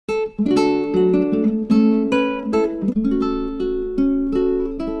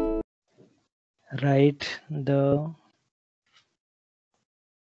Write the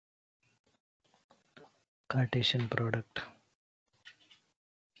Cartesian product.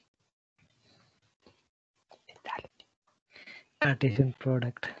 Cartesian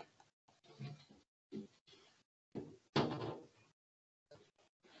product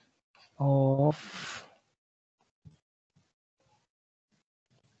of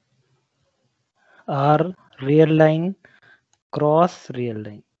R real line cross real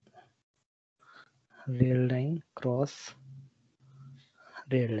line. Real line cross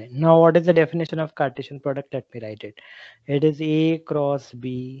real line. Now, what is the definition of Cartesian product? Let me write it. It is A cross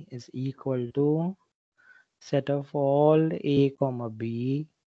B is equal to set of all A comma B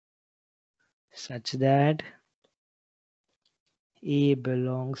such that A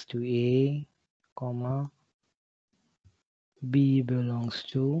belongs to A, comma B belongs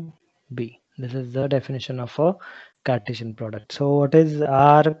to B. This is the definition of a Cartesian product. So what is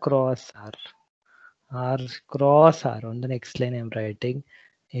R cross R? R cross R on the next line I'm writing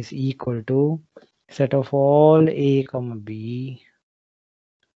is equal to set of all A comma B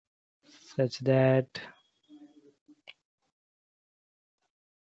such that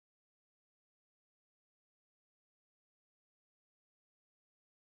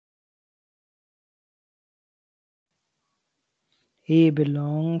A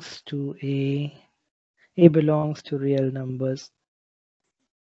belongs to A belongs to real numbers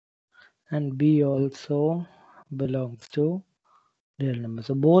and B also belongs to real numbers.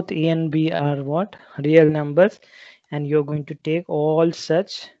 So both A and B are what? Real numbers, and you're going to take all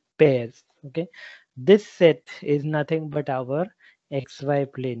such pairs. Okay. This set is nothing but our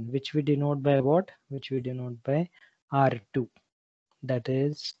XY plane, which we denote by what? Which we denote by R2. That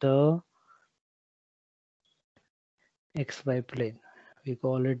is the XY plane. We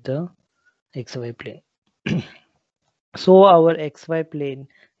call it the XY plane. So our XY plane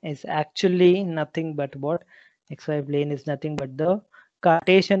is actually nothing but what? XY plane is nothing but the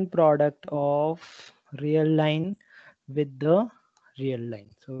Cartesian product of real line with the real line.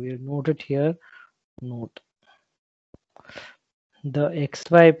 So we'll note it here. Note the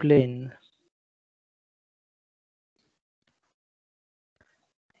XY plane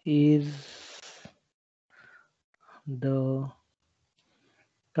is the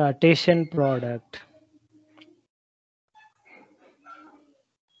Cartesian product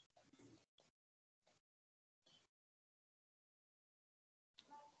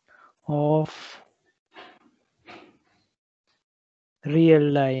of real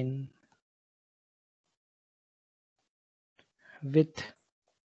line with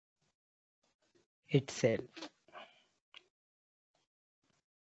itself.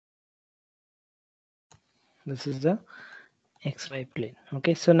 This is the XY plane.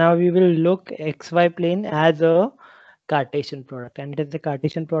 Okay, so now we will look XY plane as a Cartesian product, and it is the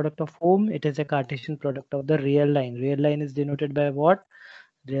Cartesian product of whom? It is a Cartesian product of the real line. Real line is denoted by what?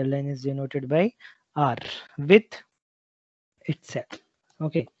 Real line is denoted by R with itself.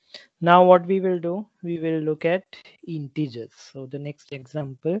 Okay, now what we will do, we will look at integers. So the next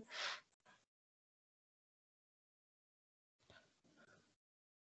example,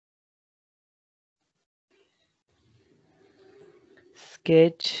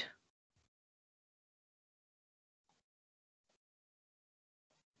 sketch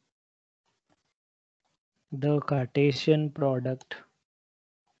the Cartesian product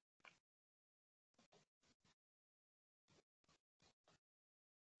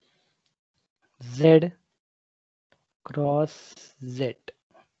Z cross Z.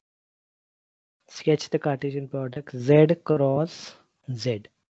 Sketch the Cartesian product Z cross Z.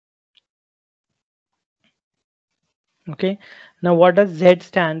 Okay, now what does Z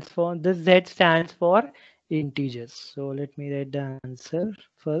stands for? This Z stands for integers. So let me write the answer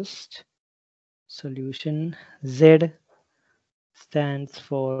first. Solution Z stands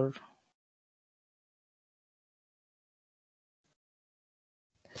for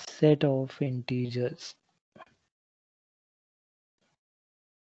set of integers.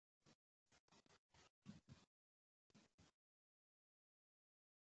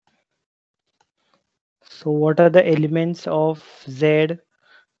 So what are the elements of Z?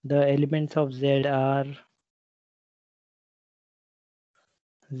 The elements of Z are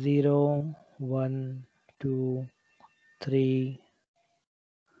 0, 1, 2, 3,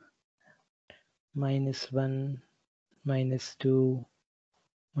 -1, -2,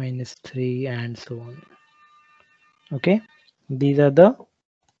 -3, and so on. Okay, these are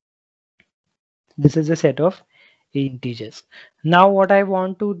this is a set of integers. Now what I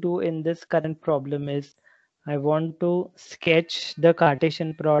want to do in this current problem is I want to sketch the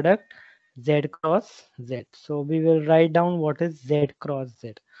Cartesian product z cross z. So we will write down what is z cross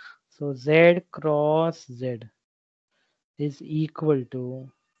z. So z cross z is equal to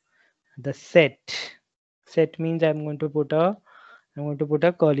the set. Set means I'm going to put a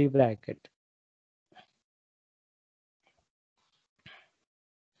curly bracket.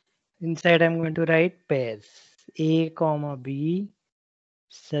 Inside I'm going to write pairs a comma b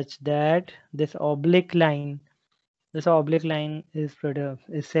such that this oblique line is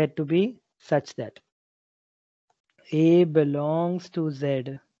said to be such that a belongs to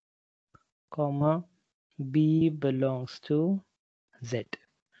z comma b belongs to z.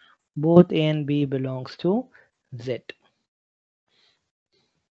 Both a and b belongs to z.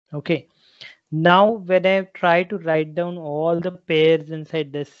 Okay. Now when I try to write down all the pairs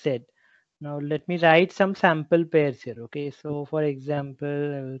inside this set, now let me write some sample pairs here. Okay, so for example,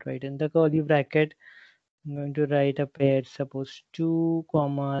 I will write in the curly bracket. I'm going to write a pair, suppose 2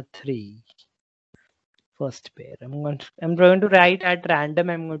 comma 3. First pair. I'm going to write at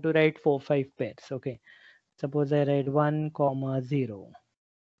random. I'm going to write 4 5 pairs. Okay. Suppose I write 1 comma 0.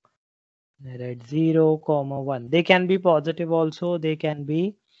 I write 0 comma 1. They can be positive also. They can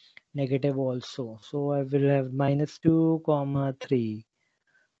be negative also. So I will have minus 2 comma 3,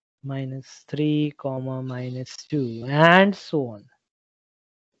 minus 3 comma minus 2, and so on.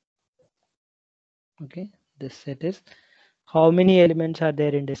 Okay. This set is how many elements are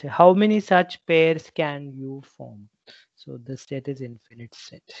there in this set? How many such pairs can you form? So this set is infinite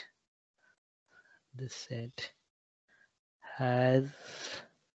set. This set has,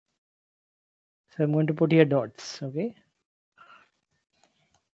 so I'm going to put here dots. Okay.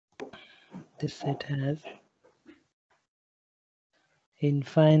 This set has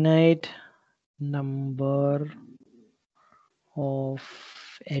infinite number of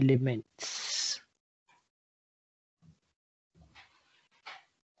elements.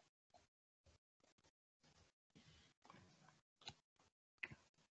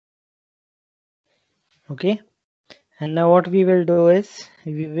 Okay. And now what we will do is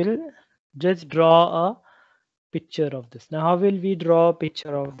we will just draw a picture of this. Now how will we draw a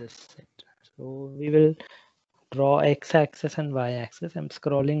picture of this set? So we will draw x-axis and y-axis. I'm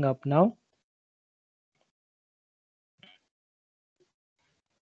scrolling up now.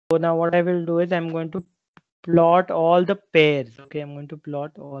 So now what I will do is I'm going to plot all the pairs. Okay, I'm going to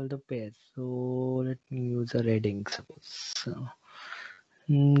plot all the pairs. So let me use a red ink. So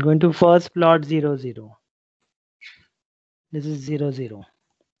I'm going to first plot 0 0. This is 0 0.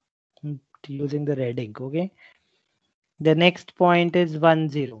 Using the red ink. Okay. The next point is 1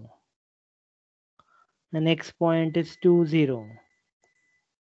 0. The next point is 2 0.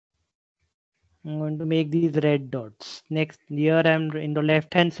 I'm going to make these red dots. Next, here I'm in the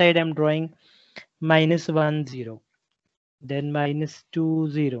left hand side, I'm drawing minus 1 0. Then minus 2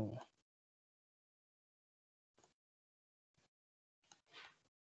 0.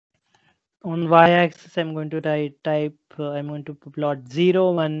 On y-axis, I'm going to I'm going to plot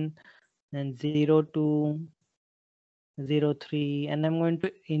 0 1 and 0 2, 0 3, and I'm going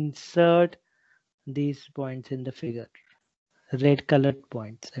to insert these points in the figure. Red colored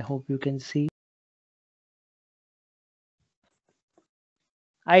points. I hope you can see.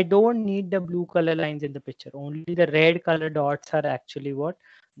 I don't need the blue color lines in the picture. Only the red color dots are actually what?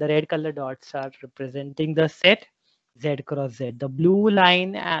 The red color dots are representing the set Z cross Z. The blue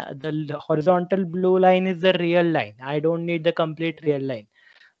line, the horizontal blue line is the real line. I don't need the complete real line.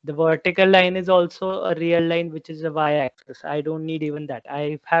 The vertical line is also a real line, which is a y-axis. I don't need even that.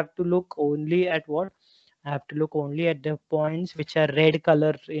 I have to look only at what? I have to look only at the points which are red in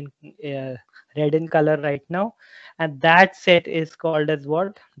color right now, and that set is called as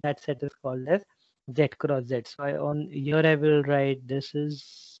what? That set is called as Z cross Z. So on here I will write this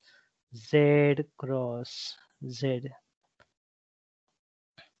is Z cross Z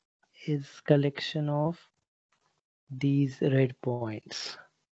is collection of these red points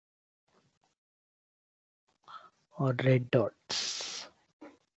or red dots.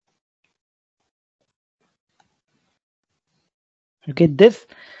 Okay, these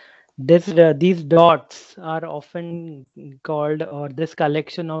dots are often called, or this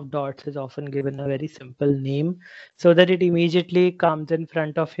collection of dots is often given a very simple name so that it immediately comes in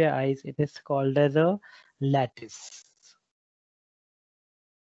front of your eyes. It is called as a lattice.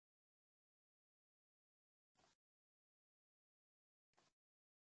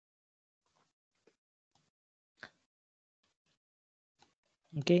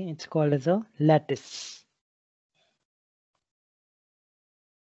 Okay, it's called as a lattice.